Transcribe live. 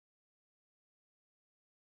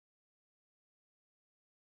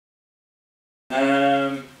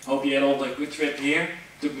hope you had all the good trip here.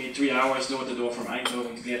 Took me 3 hours door to door from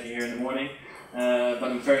Eindhoven to get here in the morning. But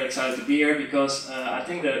I'm very excited to be here because I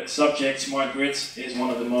think the subject smart grids is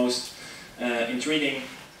one of the most intriguing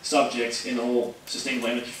subjects in the whole sustainable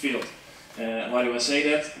energy field. Why do I say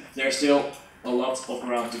that? There's still a lot of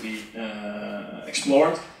ground to be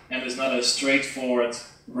explored, and it's not a straightforward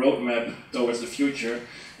roadmap towards the future.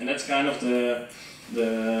 And that's kind of the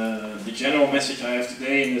general message I have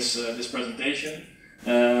today in this presentation.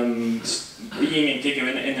 Being in KIC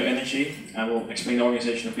Inno Eenrgy, I will explain the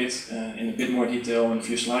organization a bit in a bit more detail in a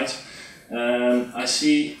few slides. I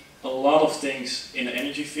see a lot of things in the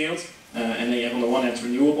energy field, and then you have on the one hand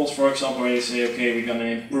renewables, for example, where you say, okay, we're going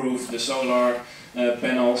to improve the solar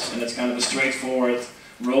panels, and that's kind of a straightforward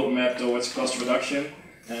roadmap towards cost reduction.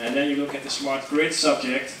 And then you look at the smart grid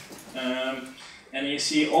subject, and you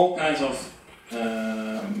see all kinds of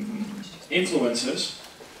influences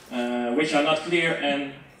which are not clear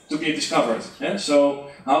and to be discovered. Yeah?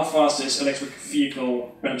 So how fast is electric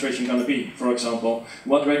vehicle penetration going to be, for example?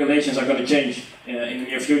 What regulations are going to change in the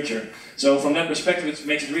near future? So from that perspective, it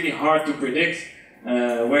makes it really hard to predict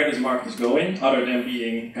where this market is going, other than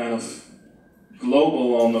being kind of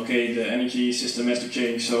global on, okay, the energy system has to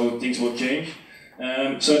change, so things will change.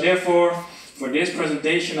 So therefore, for this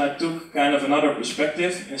presentation, I took kind of another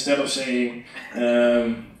perspective. Instead of saying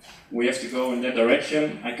we have to go in that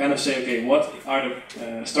direction, I kind of say, okay, what are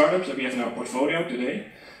the startups that we have in our portfolio today?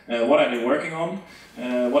 What are they working on?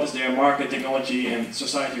 What is their market, technology, and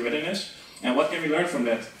society readiness? And what can we learn from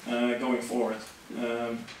that going forward?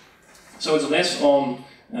 So it's less on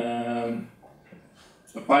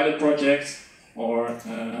a pilot project or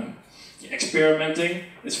experimenting.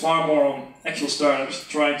 It's far more on actual startups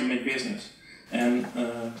trying to make business. And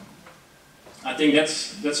I think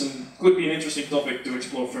could be an interesting topic to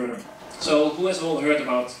explore further. So who has all heard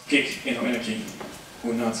about KIC Inno Eenrgy?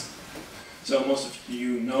 Who not? So most of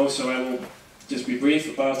you know, so I will just be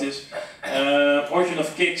brief about this. Origin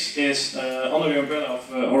of KICs is under the umbrella of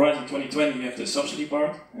Horizon 2020. You have the subsidy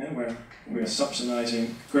part, where we're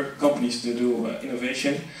subsidizing companies to do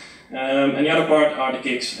innovation. And the other part are the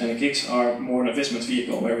KICs, and the KICs are more an investment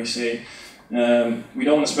vehicle where we say we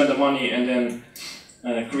don't want to spend the money and then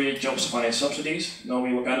create jobs via subsidies. No, we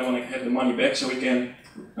kind of want to have the money back so we can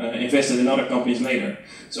invest it in other companies later.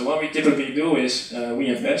 So what we typically do is we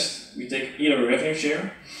invest, we take either a revenue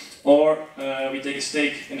share or we take a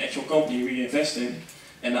stake in the actual company we invest in.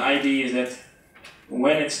 And the idea is that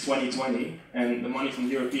when it's 2020 and the money from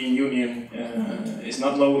the European Union is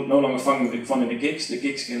no longer funding the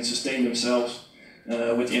KICs can sustain themselves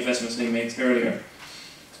with the investments they made earlier.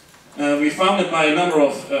 We're founded by a number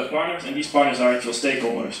of partners, and these partners are actual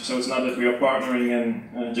stakeholders. So it's not that we are partnering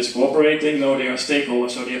and just cooperating, no, they are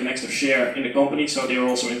stakeholders, so they have an extra share in the company, so they are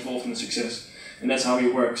also involved in the success. And that's how we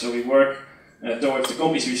work. So we work towards the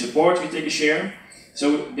companies we support, we take a share.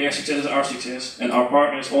 So their success is our success, and our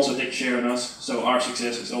partners also take a share in us, so our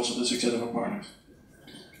success is also the success of our partners.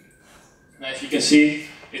 Now, if you can see,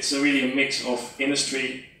 it's really a mix of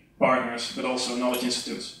industry, partners, but also knowledge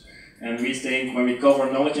institutes. And we think when we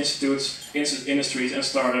cover knowledge institutes, industries, and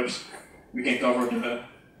startups, we can cover the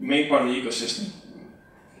main part of the ecosystem.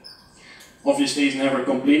 Obviously, it's never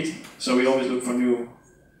complete, so we always look for new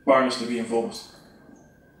partners to be involved.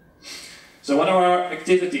 So what are our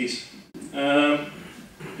activities?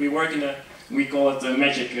 We work we call it the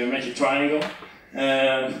magic triangle,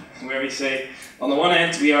 where we say, on the one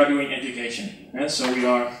hand, we are doing education. So we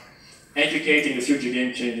are educating the future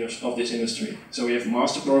game changers of this industry. So we have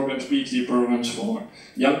master programs, PhD programs for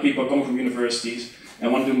young people coming from universities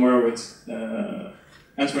and want to do more with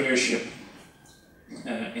entrepreneurship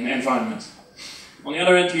in the environment. On the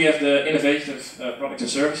other hand, we have the innovative products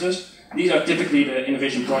and services. These are typically the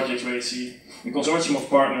innovation projects where you see a consortium of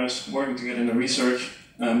partners working together in the research,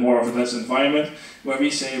 more of a less environment, where we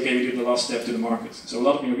say, okay, we do the last step to the market. So a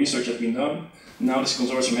lot of research has been done. Now this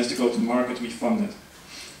consortium has to go to the market, we fund it.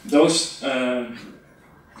 That's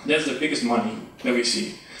the biggest money that we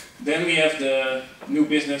see. Then we have the new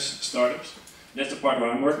business startups. That's the part where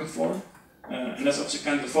I'm working for. And that's also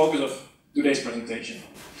kind of the focus of today's presentation.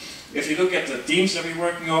 If you look at the teams that we're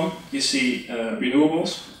working on, you see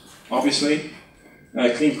renewables, obviously,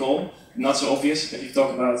 clean coal, not so obvious if you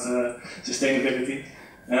talk about sustainability.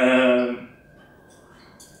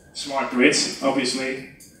 Smart grids,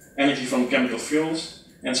 obviously, energy from chemical fuels,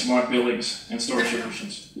 and smart buildings and storage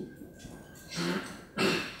solutions.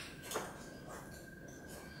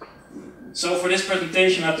 So for this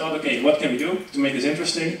presentation I thought, okay, what can we do to make this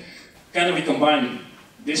interesting? Kind of we combine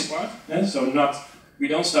this part, so we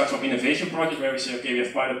don't start from innovation project where we say, okay, we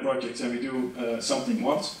have pilot projects and we do something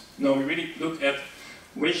once. No, we really look at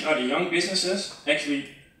which are the young businesses actually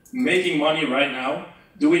making money right now,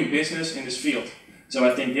 doing business in this field. So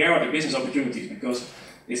I think there are the business opportunities, because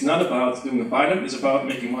it's not about doing a pilot, it's about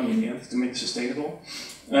making money in the end to make it sustainable.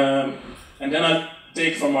 And then I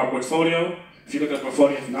take from our portfolio, if you look at the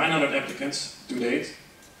portfolio, we have 900 applicants to date,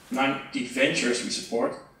 90 ventures we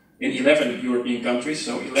support in 11 European countries,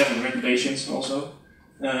 so 11 regulations also,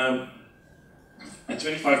 and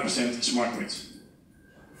 25% smart grids.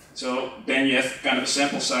 So then you have kind of a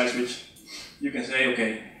sample size which you can say,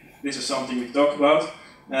 okay, this is something we talk about,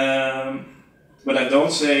 but I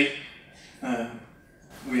don't say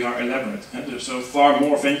we are elaborate. There's so far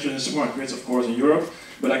more ventures in smart grids, of course, in Europe,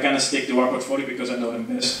 but I kind of stick to our portfolio because I know them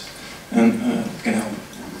best and can help.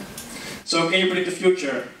 So can you predict the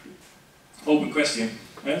future? Open question.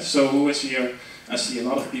 So who is here? I see a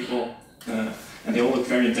lot of people, and they all look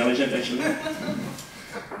very intelligent actually.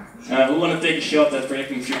 Who want to take a shot at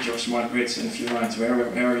predicting the future of smart grids in a few lines? Where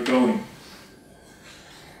are we going?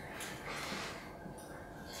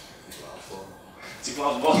 It's a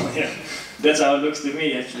glass ball, yeah. That's how it looks to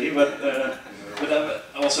me actually, but I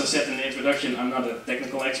also said in the introduction, I'm not a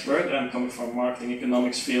technical expert. I'm coming from marketing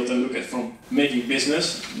economics field and look at from making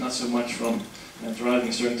business, not so much from driving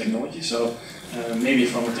a certain technology. So maybe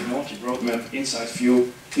from a technology roadmap inside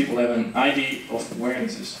view, people have an idea of where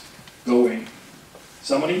this is going.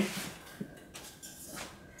 Somebody?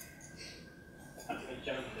 I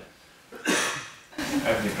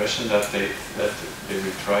have the impression that they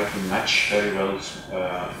will try to match very well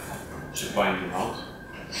supply and demand,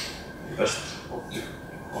 the best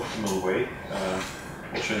optimal way,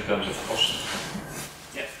 also in terms of cost.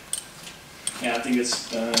 Yeah, I think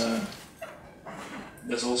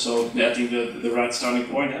that's also I think the right starting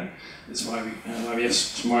point. That's why we have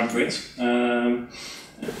smart grids. The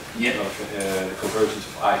convergence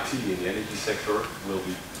of IT in the energy sector will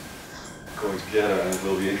be going together, and it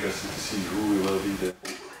will be interesting to see who will be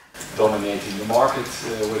dominating the market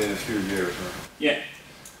within a few years. Yeah,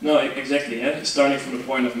 no, exactly. Yeah. Starting from the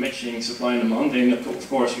point of matching supply and demand, then of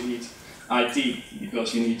course you need IT,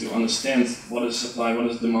 because you need to understand what is supply, what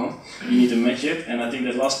is demand. You need to match it, and I think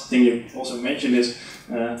the last thing you also mentioned is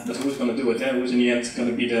that who's going to do it? Who's in the end going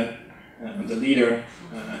to be the leader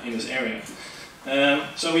in this area?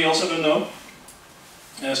 So we also don't know,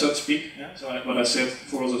 so to speak. Yeah? So what I said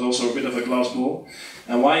for us is also a bit of a glass ball.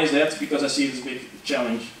 And why is that? Because I see this big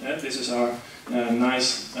challenge. This is our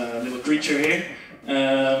nice little creature here.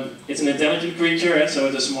 It's an intelligent creature, so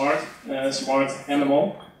it's a smart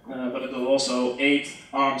animal, but it will also 8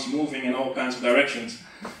 arms moving in all kinds of directions.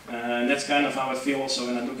 And that's kind of how I feel also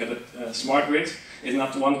when I look at a smart grid. It's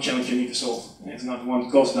not one challenge you need to solve. It's not one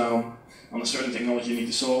cost down on a certain technology you need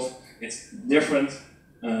to solve. It's different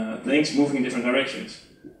things moving in different directions.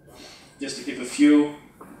 Just to give a few,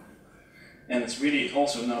 and it's really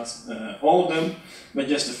also not all of them, but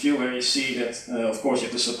just a few where you see that, of course, you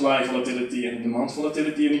have the supply volatility and demand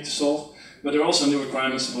volatility you need to solve, but there are also new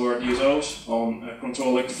requirements for DSOs on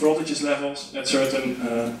control electric voltages levels at certain,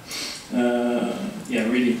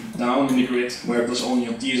 really down in the grid, where it was only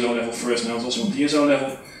on TSO level first, now it's also on DSO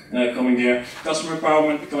level coming there. Customer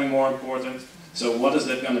empowerment becoming more important. So what is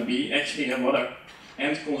that going to be actually, and what are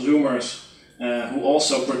end consumers who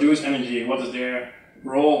also produce energy, what is their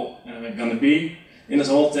role going to be in this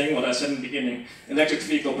whole thing? What I said in the beginning, electric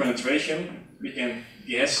vehicle penetration, we can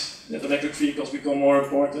guess that electric vehicles become more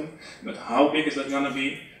important, but how big is that going to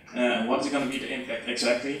be? What is going to be the impact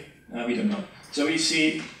exactly? We don't know. So we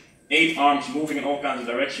see 8 arms moving in all kinds of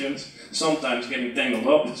directions, sometimes getting tangled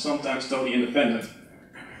up, sometimes totally independent.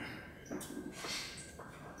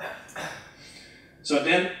 So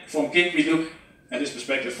then, from KIC, we look at this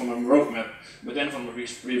perspective from a roadmap, but then from a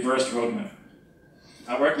reversed roadmap.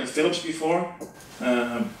 I worked in Philips before,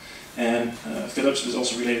 and Philips is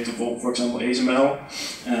also related to, for example, ASML,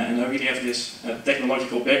 and I really have this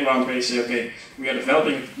technological background where you say, okay, we are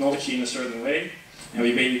developing technology in a certain way, and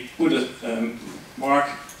we maybe put a mark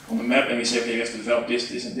on the map, and we say, okay, we have to develop this,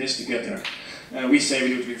 this, and this to get there. We say we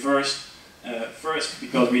do it reversed. First,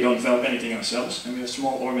 because we don't develop anything ourselves, and we're a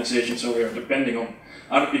small organization, so we are depending on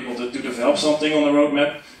other people to develop something on the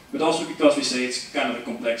roadmap, but also because we say it's kind of a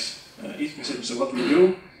complex ecosystem. So what we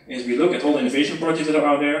do is we look at all the innovation projects that are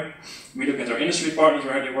out there, we look at our industry partners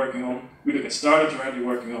where they're working on, we look at startups where they're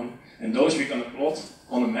working on, and those we're going to plot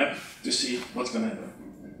on a map to see what's going to happen.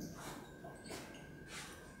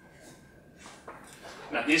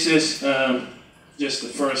 Now this is just the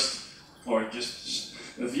first, or just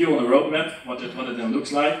a view on the roadmap, what it then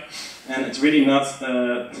looks like, and it's really not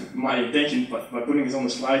my intention by putting this on the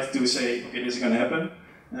slide to say, okay, this is going to happen.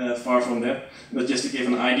 Far from that, but just to give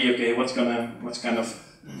an idea, okay, what's kind of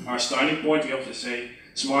our starting point. We also say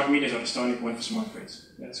smart meters are the starting point for smart grids.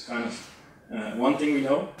 That's kind of one thing we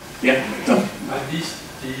know. Yeah, Tom. Are these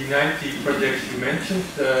the 90 projects you mentioned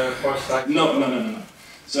for slide? No.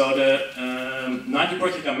 So the 90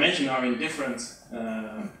 projects I mentioned are in different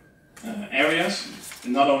areas,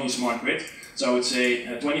 not only smart grid. So I would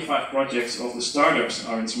say 25 projects of the startups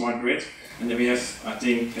are in smart grid, and then we have, I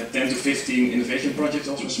think, 10 to 15 innovation projects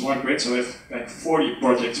also in smart grid. So we have like 40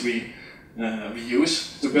 projects we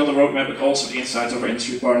use to build a roadmap, but also the insights of our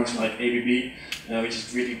industry partners like ABB, which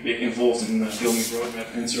is really big involved in building the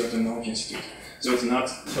roadmap, and certain knowledge institute. So it's not.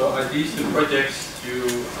 So are these the projects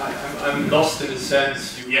you? I'm lost in the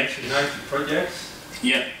sense you mentioned 90 projects.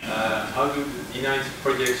 Yeah. How do the 90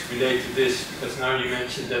 projects relate to this? Because now you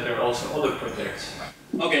mentioned that there are also other projects.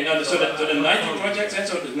 Okay, now so the 90 projects,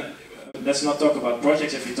 let's not talk about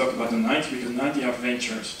projects if we talk about the 90, because 90 are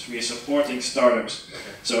ventures. So we are supporting startups.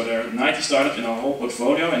 Okay. So there are 90 startups in our whole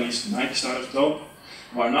portfolio, and these 90 startups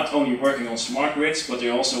are not only working on smart grids, but they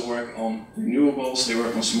also work on renewables, they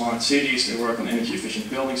work on smart cities, they work on energy efficient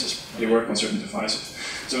buildings, they work on certain devices.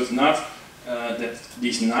 So it's not that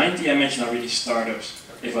these 90 I mentioned are really startups.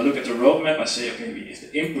 If I look at the roadmap, I say, okay, we have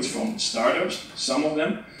the input from startups, some of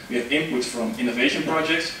them. We have input from innovation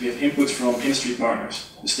projects. We have input from industry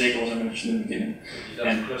partners, the stakeholders I mentioned in the beginning.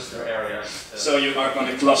 And cluster areas. So you are going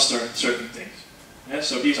to cluster certain things. Yeah,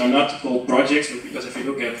 so these are not called projects, because if you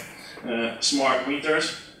look at smart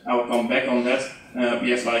meters, I will come back on that. We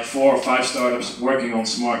have like 4 or 5 startups working on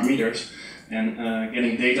smart meters and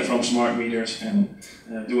getting data from smart meters and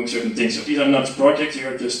doing certain things. So these are not projects, they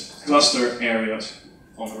are just cluster areas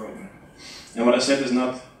on the roadmap. And what I said is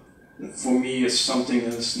not, for me, it's something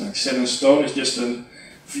that's like set in stone. It's just a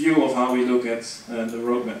view of how we look at the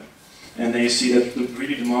roadmap. And then you see that the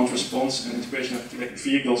really demand response and integration of electric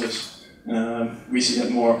vehicles is, we see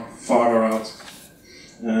that more farther out.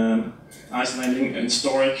 Isolating and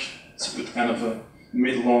storage, it's a kind of a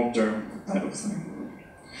mid-long term type of thing.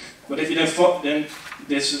 But if you then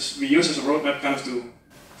we use as a roadmap kind of to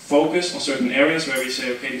focus on certain areas where we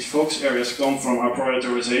say, okay, these focus areas come from our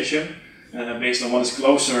prioritization based on what is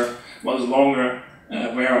closer, what is longer,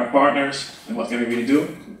 where are our partners, and what can we really do.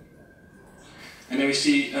 And then we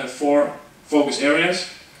see 4 focus areas: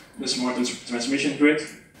 the smart transmission grid.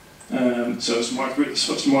 So smart grids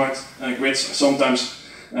are sometimes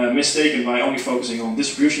mistaken by only focusing on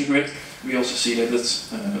distribution grid. We also see that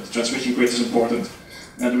the transmission grid is important.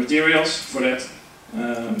 The materials for that,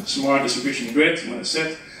 smart distribution grid, what I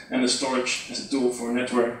said, and the storage as a tool for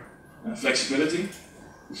network flexibility.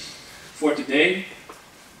 For today,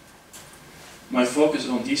 my focus is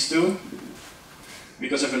on these 2,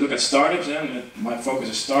 because if I look at startups, and my focus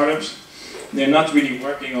is startups, they're not really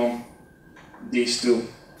working on these 2,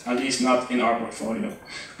 at least not in our portfolio.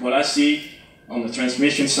 What I see on the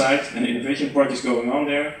transmission side and innovation projects going on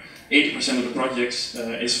there, 80% of the projects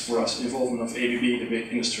is for us involvement of ABB, the big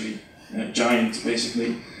industry giant,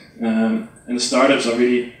 basically. And the startups are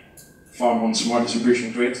really far on smart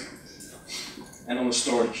distribution grid and on the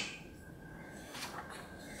storage.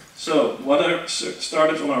 So, what are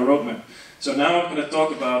startups on our roadmap? So now I'm going to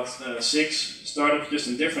talk about 6 startups just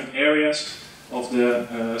in different areas of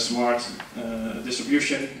the smart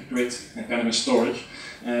distribution grid and kind of in storage,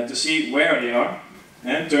 to see where they are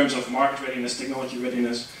in terms of market readiness, technology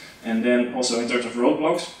readiness, and then also in terms of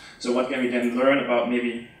roadblocks. So what can we then learn about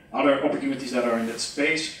maybe other opportunities that are in that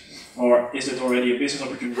space, or is it already a business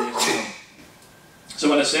opportunity as well? So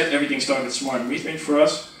what I said, everything started with smart metering for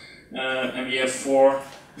us, and we have 4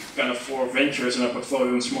 ventures in our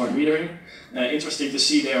portfolio in smart metering. Interesting to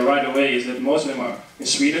see there right away is that most of them are in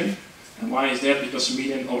Sweden. And why is that? Because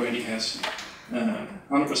Sweden already has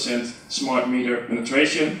 100% smart meter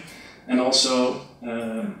penetration and also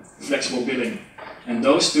flexible billing. And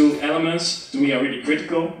those 2 elements to me are really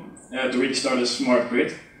critical to really start a smart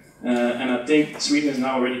grid. And I think Sweden has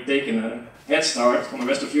now already taken a head start on the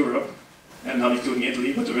rest of Europe, and not including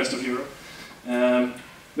Italy, but the rest of Europe,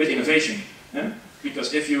 with innovation.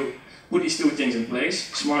 Because if you put these 2 things in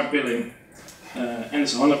place, smart billing and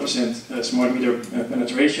it's 100% smart meter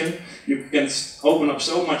penetration, you can open up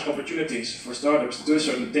so much opportunities for startups to do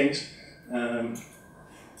certain things. And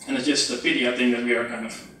it's just a pity, I think, that we are kind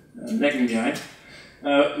of lagging behind.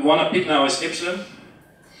 The one I pick now is Ipsen.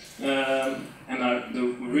 And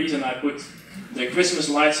the reason I put the Christmas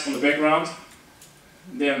lights on the background,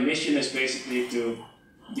 their mission is basically to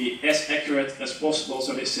be as accurate as possible.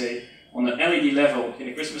 So they say, on the LED level in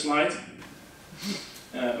a Christmas light,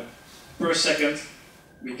 per second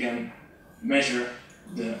we can measure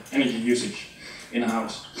the energy usage in a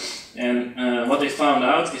house. And what they found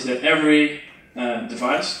out is that every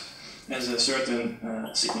device has a certain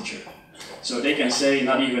signature. So they can say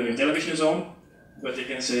not even your television is on, but they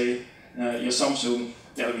can say your Samsung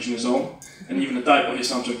television is on, and even the type of your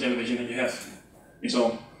Samsung television that you have is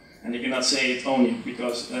on. And they cannot say it only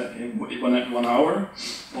because in 1 hour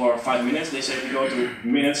or 5 minutes. They say we go to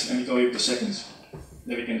minutes and we go to seconds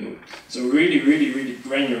that we can do. So really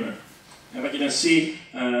granular. And what you then see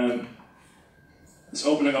is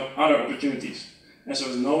opening up other opportunities. And so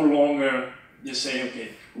it's no longer just saying, okay,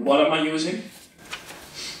 what am I using?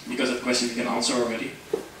 Because that question you can answer already.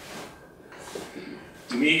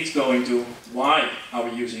 To me, it's going to why are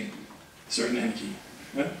we using certain energy?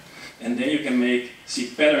 Yeah? And then you can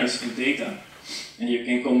see patterns in data. And you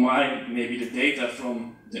can combine maybe the data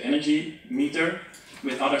from the energy meter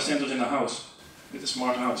with other sensors in the house, with a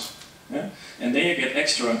smart house. Yeah? And then you get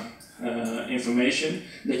extra information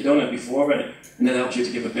that you don't have before, and that helps you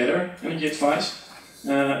to give a better energy advice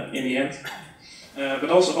in the end. But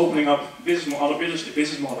also opening up other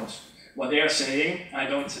business models. What they are saying, I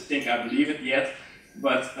don't think I believe it yet,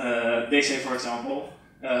 but they say, for example,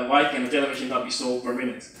 why can a television not be sold per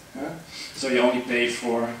minute? So you only pay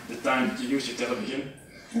for the time that you use your television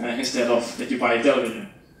instead of that you buy a television.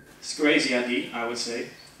 It's a crazy idea, I would say,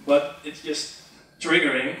 but it's just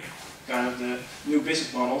triggering kind of the new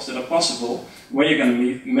business models that are possible when you're going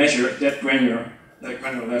to measure that granular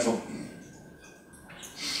level.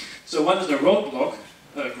 So what is the roadblock?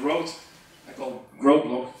 I call it growth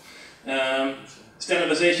block.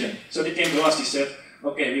 Standardization. So they came to us, they said,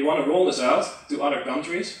 okay, we want to roll this out to other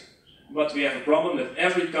countries, but we have a problem that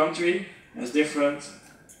every country has different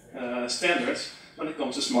standards when it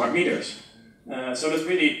comes to smart meters. So that's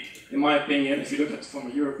really, in my opinion, if you look at it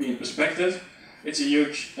from a European perspective, it's a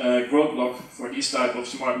huge growth block for these type of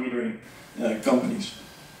smart metering companies.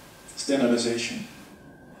 Standardization.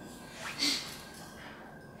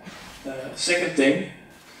 Second thing,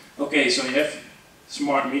 okay, so you have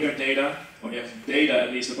smart meter data, or you have data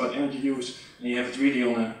at least about energy use, and you have it really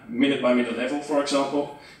on a minute-by-minute level, for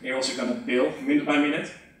example. You're also going to bill minute by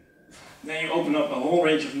minute. Then you open up a whole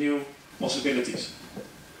range of new possibilities.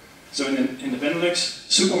 So in the Benelux,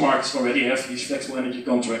 supermarkets already have these flexible energy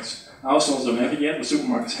contracts. Households don't have it yet, but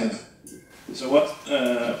supermarkets have. So what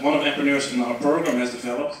one of the entrepreneurs in our program has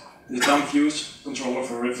developed is a time use controller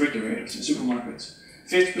for refrigerators in supermarkets.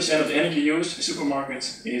 50% of the energy used in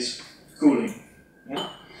supermarkets is cooling. Yeah?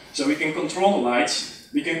 So we can control the lights,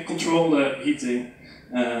 we can control the heating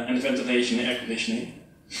and the ventilation and air conditioning,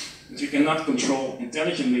 but we cannot control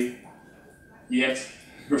intelligently yet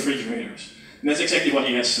refrigerators. And that's exactly what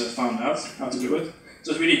he has found out, how to do it.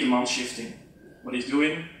 So it's really demand shifting, what he's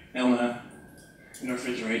doing in a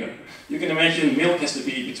refrigerator. You can imagine milk has to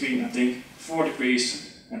be between, I think, 4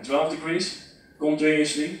 degrees and 12 degrees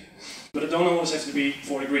continuously, but it don't always have to be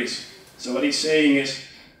 4 degrees. So what he's saying is,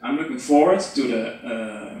 I'm looking forward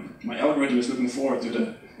to my algorithm is looking forward to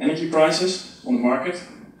the energy prices on the market,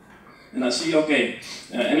 and I see, okay,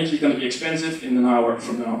 energy is going to be expensive in an hour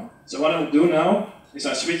from now. So what I'll do now is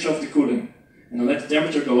I switch off the cooling, and I'll let the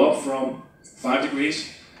temperature go up from 5 degrees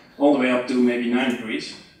all the way up to maybe 9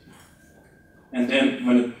 degrees. And then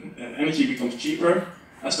when the energy becomes cheaper,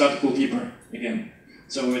 I start to cool deeper again.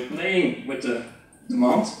 So we're playing with the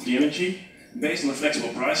demand, the energy, based on the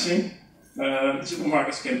flexible pricing.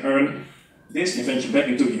 Supermarkets can earn this eventually back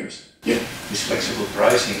in 2 years. Yeah, this flexible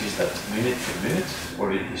pricing, is that minute per minute,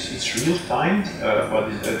 or is it real time? What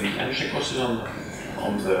is the energy cost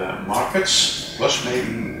on the markets, plus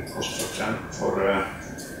maybe cost for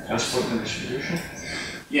transport and distribution?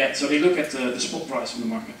 Yeah, so they look at the spot price on the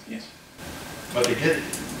market, yes. But they get it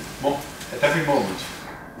at every moment.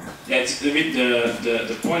 Yeah,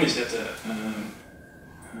 the point is that the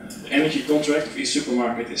energy contract of each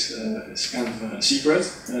supermarket is kind of a secret,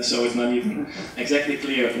 so it's not even exactly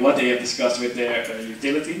clear what they have discussed with their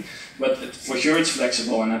utility, but for sure it's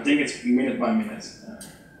flexible, and I think it's minute by minute.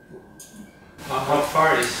 How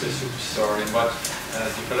far is the Superstore, and what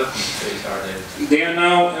development phase are they? They are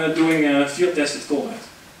now doing a field test at Colbert.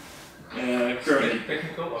 Currently.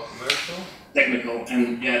 Technical or commercial? Technical,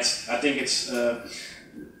 and yeah, I think it's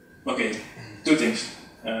okay. 2 things.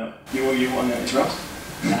 You want to interrupt?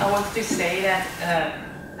 I wanted to say that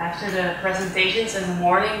after the presentations in the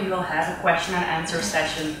morning, we'll have a question and answer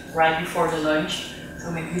session right before the lunch.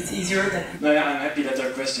 So maybe it's easier that. No, yeah, I'm happy that there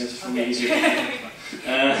are questions. For me, easier.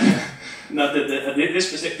 Not that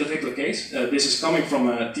this particular case. This is coming from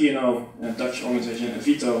a TNO, a Dutch organization, a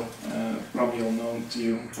VITO, probably all known to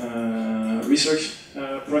you, research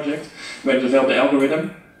project, where they developed the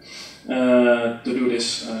algorithm to do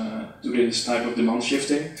this type of demand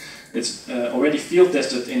shifting. It's already field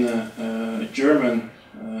tested in a German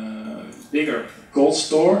bigger cold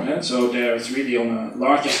store, so there it's really on a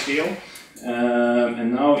larger scale.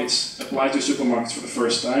 and now it's applied to supermarkets for the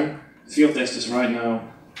first time. Field test is right now,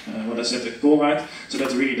 what I said, at Colruyt, so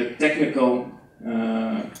that's really the technical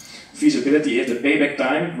feasibility. If the payback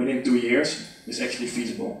time within 2 years is actually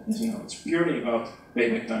feasible. As you know, it's purely about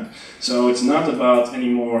payback time. So it's not about any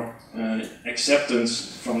more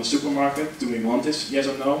acceptance from the supermarket. Do we want this? Yes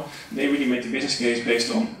or no? They really make the business case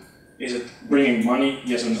based on, is it bringing money?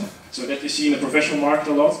 Yes or no? So that you see in the professional market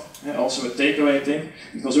a lot, also a takeaway thing.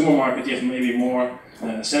 In the consumer market, you have maybe more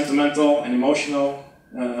sentimental and emotional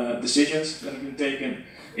decisions that have been taken.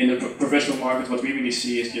 In the professional market, what we really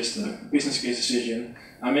see is just a business case decision.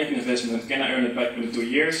 I make an investment, can I earn it back within 2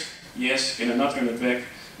 years? Yes. Can I not earn it back?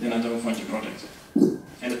 Then I don't fund your product.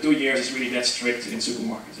 And the 2 years is really that strict in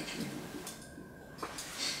supermarkets, actually.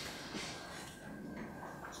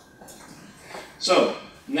 So,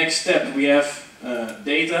 next step, we have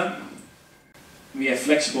data. We have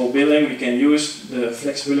flexible billing. We can use the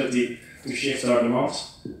flexibility to shift our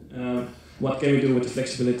demands. What can we do with the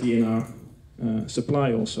flexibility in our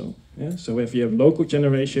supply also? Yeah? So if you have local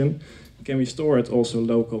generation, can we store it also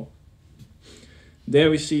local? There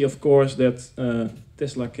we see, of course, that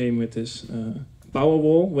Tesla came with this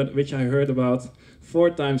Powerwall, which I heard about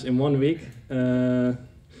 4 times in 1 week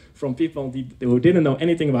from people who didn't know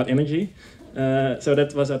anything about energy. So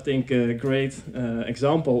that was, I think, a great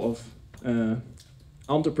example of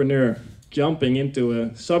entrepreneur jumping into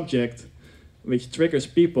a subject which triggers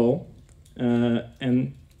people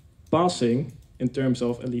and passing, in terms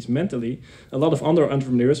of, at least mentally, a lot of other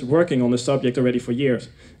entrepreneurs working on the subject already for years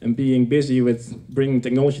and being busy with bringing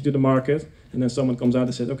technology to the market, and then someone comes out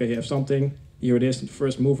and says, okay, you have something, here it is, the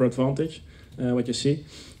first mover advantage, what you see.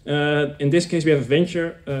 In this case, we have a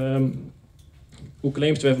venture who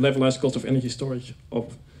claims to have levelized cost of energy storage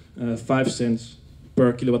of 5 cents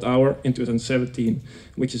per kilowatt hour in 2017,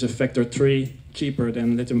 which is a factor 3 cheaper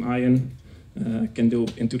than lithium ion can do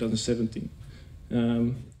in 2017.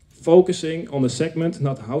 Focusing on the segment,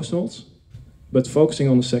 not households, but focusing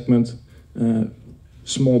on the segment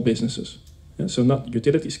small businesses. Yeah, so not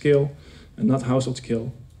utility scale and not household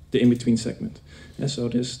scale, the in-between segment. Yeah, so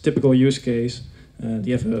this typical use case,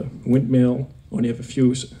 they have a windmill or they have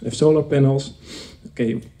have solar panels.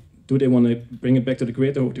 Okay, do they want to bring it back to the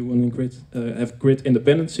grid, or do they want to have grid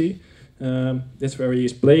independency? That's where he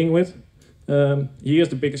is playing with. Here's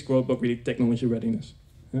the biggest growth block, really technology readiness.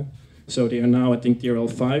 Yeah? So they are now, I think, TRL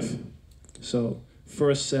 5. So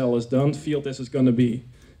first cell is done. Field test is going to be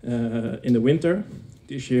in the winter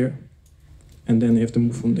this year, and then they have to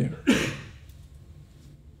move from there.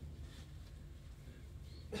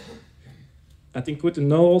 I think good to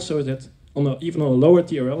know also is that even on a lower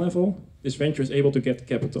TRL level, this venture is able to get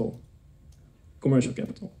capital, commercial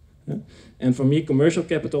capital. Yeah? And for me, commercial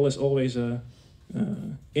capital is always an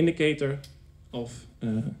indicator of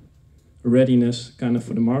readiness kind of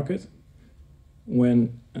for the market.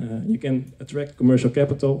 When you can attract commercial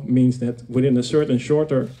capital, means that within a certain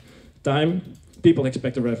shorter time, people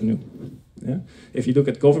expect a revenue. Yeah? If you look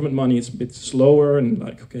at government money, it's a bit slower, and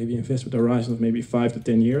like, okay, we invest with a horizon of maybe 5 to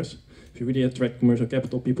 10 years. If you really attract commercial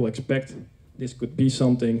capital, people expect this could be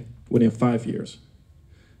something within 5 years.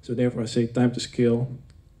 So therefore I say time to scale,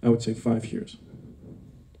 I would say 5 years.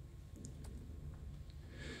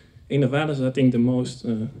 In Nevada is, I think, the most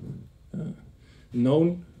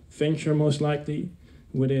known venture, most likely,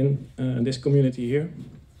 within this community here.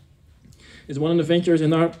 It's one of the ventures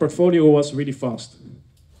in our portfolio who was really fast.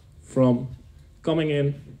 From coming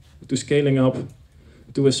in to scaling up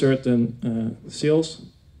to a certain sales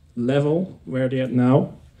level where they're at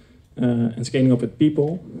now, and scaling up with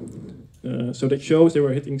people. So that shows they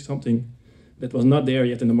were hitting something that was not there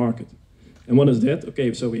yet in the market. And what is that?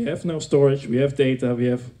 Okay, so we have now storage, we have data, we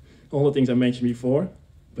have all the things I mentioned before,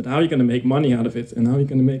 but how are you going to make money out of it, and how are you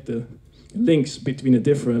going to make the links between the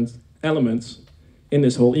different elements in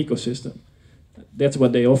this whole ecosystem? That's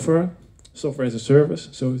what they offer, software as a service.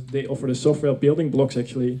 So they offer the software building blocks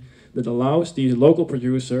actually that allows these local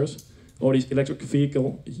producers, all these electric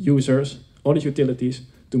vehicle users, all these utilities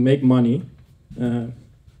to make money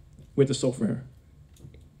with the software.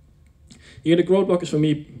 Here the growth block is for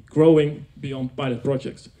me growing beyond pilot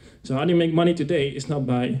projects. So how do you make money today? It's not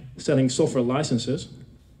by selling software licenses,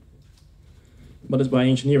 but it's by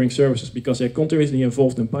engineering services, because they're continuously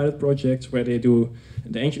involved in pilot projects where they do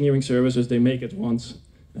the engineering services, they make it once.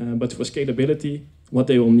 But for scalability, what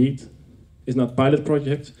they will need is not pilot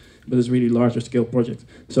projects, but it's really larger scale projects.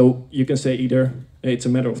 So you can say either it's a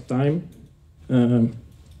matter of time.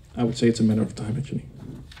 I would say it's a matter of time, actually.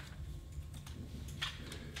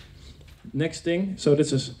 Next thing, so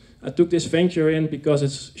this is, I took this venture in because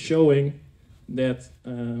it's showing that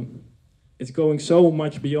it's going so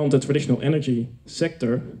much beyond the traditional energy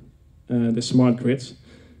sector, the smart grids.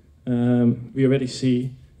 We already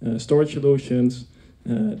see storage solutions,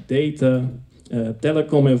 data,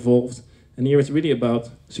 telecom involved, and here it's really about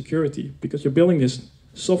security, because you're building this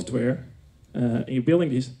software, you're building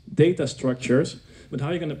these data structures, but how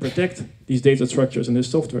are you going to protect these data structures and this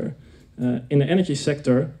software? In the energy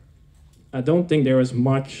sector, I don't think there is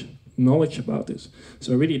much knowledge about this.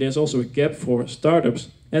 So really there's also a gap for startups,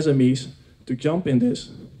 SMEs, to jump in this.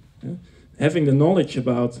 Having the knowledge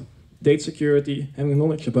about data security, having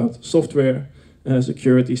knowledge about software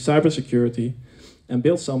security, cybersecurity, and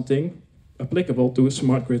build something applicable to a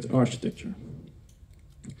smart grid architecture.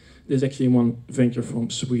 There's actually one venture from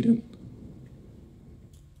Sweden.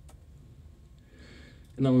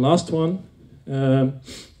 And then the last one, and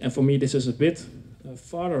for me this is a bit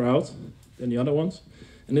farther out than the other ones,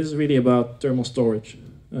 and this is really about thermal storage,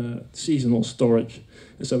 seasonal storage.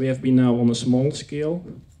 And so we have been now on a small scale,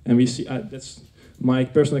 and we see, that's my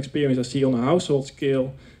personal experience, I see on a household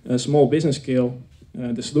scale, a small business scale,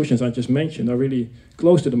 the solutions I just mentioned are really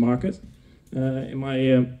close to the market, in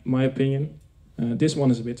my opinion. This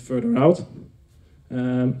one is a bit further out.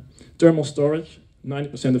 Thermal storage,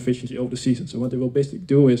 90% efficiency over the season. So what they will basically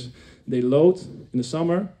do is they load in the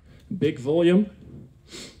summer, big volume,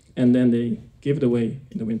 and then they give it away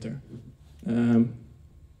in the winter.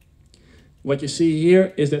 What you see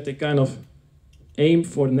here is that they kind of aim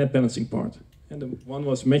for the net balancing part. And the one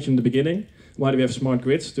was mentioned in the beginning. Why do we have smart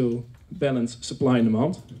grids? To balance supply and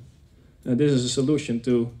demand. This is a solution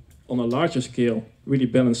to, on a larger scale, really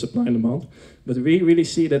balance supply and demand. But we really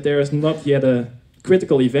see that there is not yet a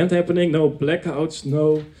critical event happening, no blackouts,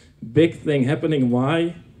 no big thing happening.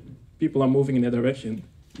 Why people are moving in that direction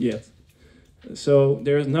yet? So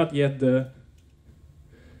there is not yet the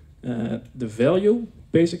value,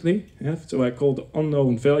 basically. Yeah? So I call the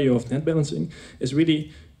unknown value of net balancing is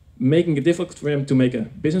really making it difficult for them to make a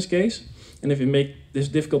business case. And if you make this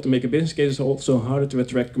difficult to make a business case, it's also harder to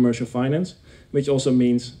attract commercial finance, which also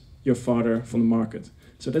means you're farther from the market.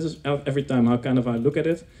 So this is every time how kind of I look at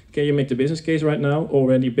it. Can you make the business case right now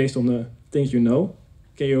already based on the things you know?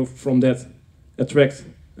 Can you from that attract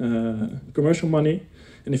commercial money?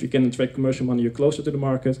 And if you can attract commercial money, you're closer to the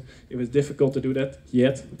market. If it's difficult to do that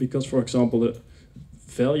yet, because for example the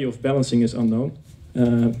value of balancing is unknown,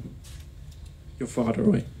 you're farther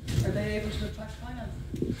away. Are they able to attract finance?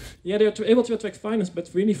 Yeah, they're able to attract finance,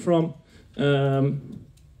 but really from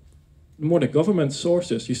more the government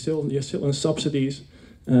sources. You're still in subsidies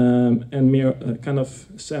and mere kind of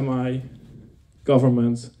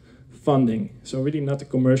semi-government funding. So really not the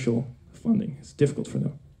commercial funding. It's difficult for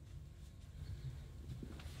them.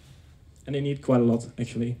 And they need quite a lot,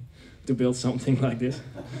 actually, to build something like this.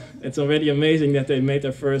 It's already amazing that they made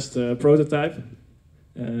their first prototype.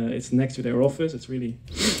 It's next to their office. It's really...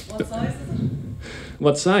 What size is it?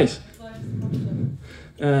 What size? What size is the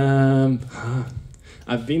prototype?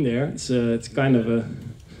 I've been there. It's kind of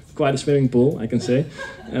quite a swimming pool, I can say.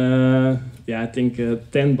 Yeah, I think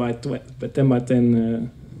 10 by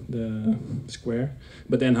 10 the square.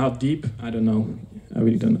 But then how deep? I don't know. I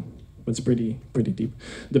really don't know. But it's pretty deep.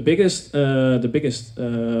 The biggest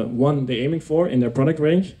one they're aiming for in their product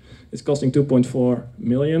range is costing 2.4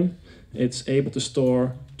 million. It's able to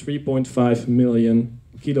store 3.5 million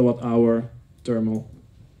kilowatt-hour thermal.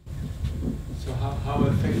 So how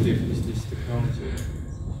effective is this technology?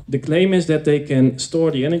 The claim is that they can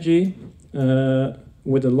store the energy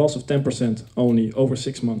with a loss of 10% only over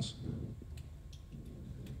 6 months.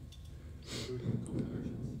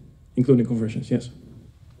 Including conversions, yes.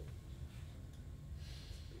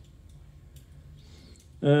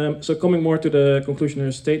 So coming more to the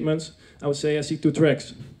conclusionary statements, I would say I see 2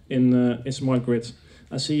 tracks in smart grids.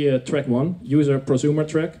 I see track 1, user prosumer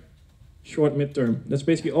track, short mid-term. That's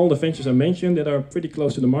basically all the ventures I mentioned that are pretty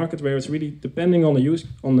close to the market, where it's really depending on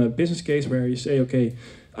the business case, where you say, okay,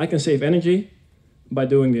 I can save energy by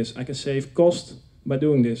doing this. I can save cost by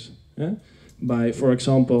doing this. By, for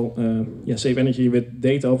example, save energy with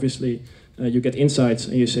data. Obviously, you get insights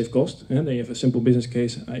and you save cost. Then you have a simple business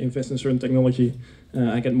case. I invest in certain technology.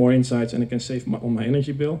 I get more insights and I can save on my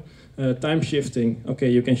energy bill. Time shifting. Okay,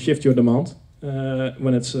 you can shift your demand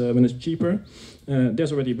when it's cheaper.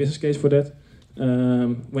 There's already a business case for that.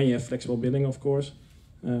 When you have flexible billing, of course.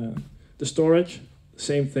 The storage,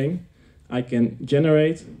 same thing. I can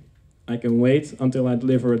generate. I can wait until I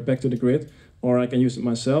deliver it back to the grid, or I can use it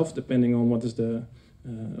myself, depending on what is the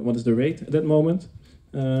rate at that moment.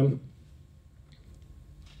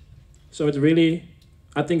 So it's really,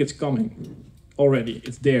 I think it's coming. already.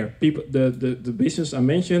 It's there. People, the business I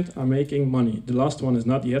mentioned are making money. The last one is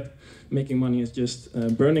not yet making money. It's just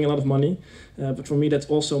burning a lot of money. But for me, that's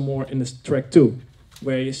also more in this track 2,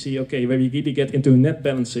 where you see, okay, where you really get into net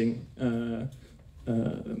balancing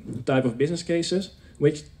type of business cases,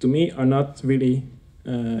 which to me are not really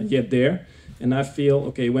yet there. And I feel,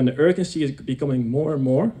 okay, when the urgency is becoming more and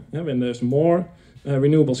more, when there's more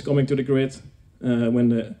renewables coming to the grid, when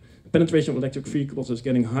the penetration of electric vehicles is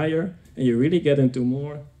getting higher, and you really get into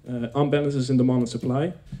more unbalances in demand and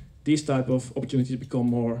supply, these type of opportunities become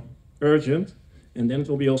more urgent, and then it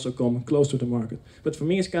will be also come close to the market. But for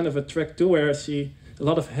me, it's kind of a track 2 where I see a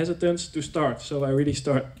lot of hesitance to start. So I really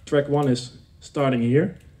start, track 1 is starting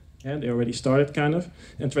here, and they already started kind of,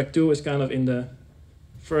 and track 2 is kind of in the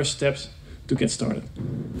first steps to get started.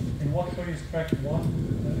 In what way is track 1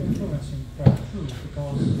 influencing track 2?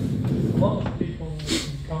 Because a lot of people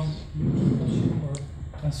become user consumer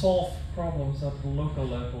and solve problems at the local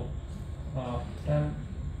level, and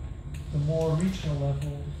the more regional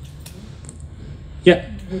level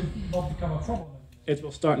will not become a problem. It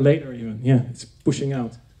will start later even, yeah, it's pushing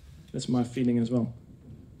out. That's my feeling as well.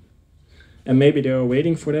 And maybe they are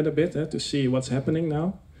waiting for that a bit, to see what's happening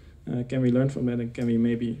now. Can we learn from that, and can we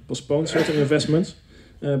maybe postpone certain investments?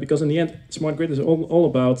 Because in the end, smart grid is all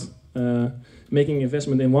about making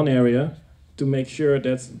investment in one area to make sure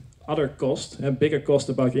that other costs, bigger costs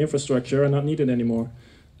about your infrastructure, are not needed anymore.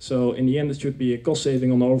 So in the end, it should be a cost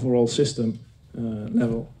saving on the overall system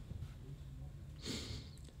level.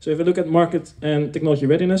 So if I look at market and technology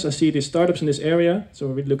readiness, I see the startups in this area, so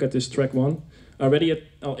we look at this track 1, are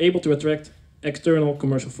able to attract external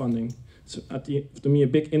commercial funding. So to me, a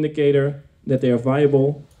big indicator that they are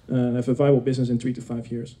viable, have a viable business in 3 to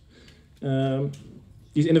 5 years.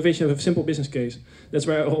 These innovations have a simple business case. That's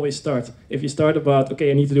where I always start. If you start about, okay,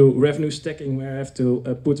 I need to do revenue stacking where I have to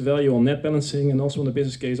put value on net balancing, and also on the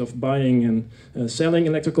business case of buying and selling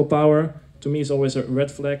electrical power, to me it's always a red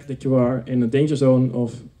flag that you are in a danger zone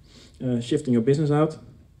of shifting your business out.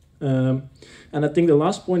 And I think the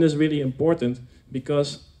last point is really important,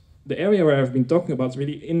 because the area where I've been talking about is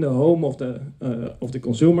really in the home of the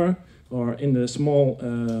consumer, or in the small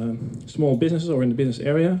businesses, or in the business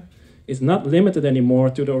area. It's not limited anymore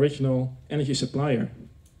to the original energy supplier.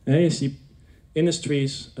 You see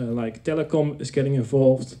industries like telecom is getting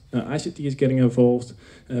involved, ICT is getting involved,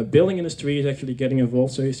 building industry is actually getting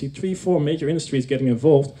involved. So you see 3, 4 major industries getting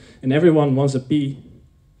involved, and everyone wants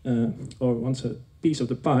or wants a piece of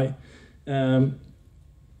the pie. And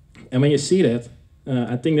when you see that,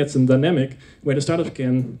 I think that's a dynamic where the startups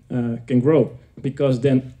can grow, because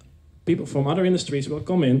then people from other industries will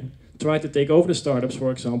come in, try to take over the startups, for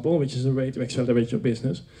example, which is a way to accelerate your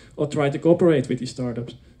business, or try to cooperate with these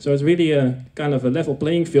startups. So it's really a kind of a level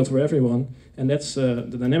playing field for everyone, and that's the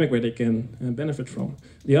dynamic where they can benefit from.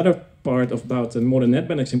 The other part about the more the net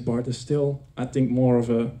balancing part is still, I think, more of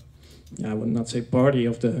a, I would not say party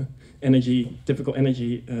of the typical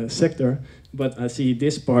energy sector, but I see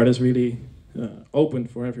this part is really open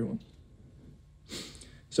for everyone.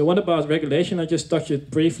 So what about regulation? I just touched it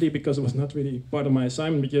briefly because it was not really part of my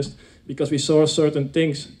assignment, but just because we saw certain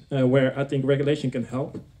things where I think regulation can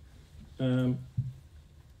help.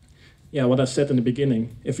 What I said in the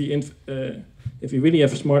beginning, if we really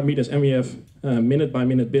have smart meters and we have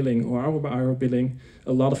minute-by-minute billing or hour-by-hour billing,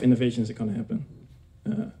 a lot of innovations are going to happen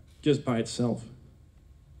just by itself.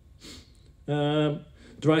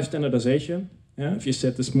 Drive standardization. If you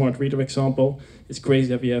set the smart reader example, it's crazy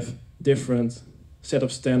that we have different set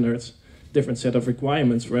of standards, different set of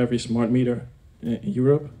requirements for every smart meter in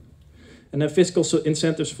Europe. And then fiscal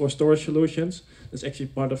incentives for storage solutions. That's actually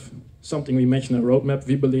part of something we mentioned in our roadmap.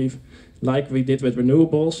 We believe, like we did with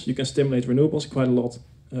renewables, you can stimulate renewables quite a lot.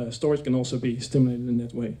 Storage can also be stimulated in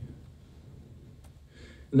that way.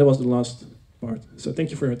 And that was the last part. So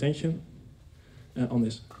thank you for your attention on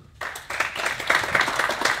this.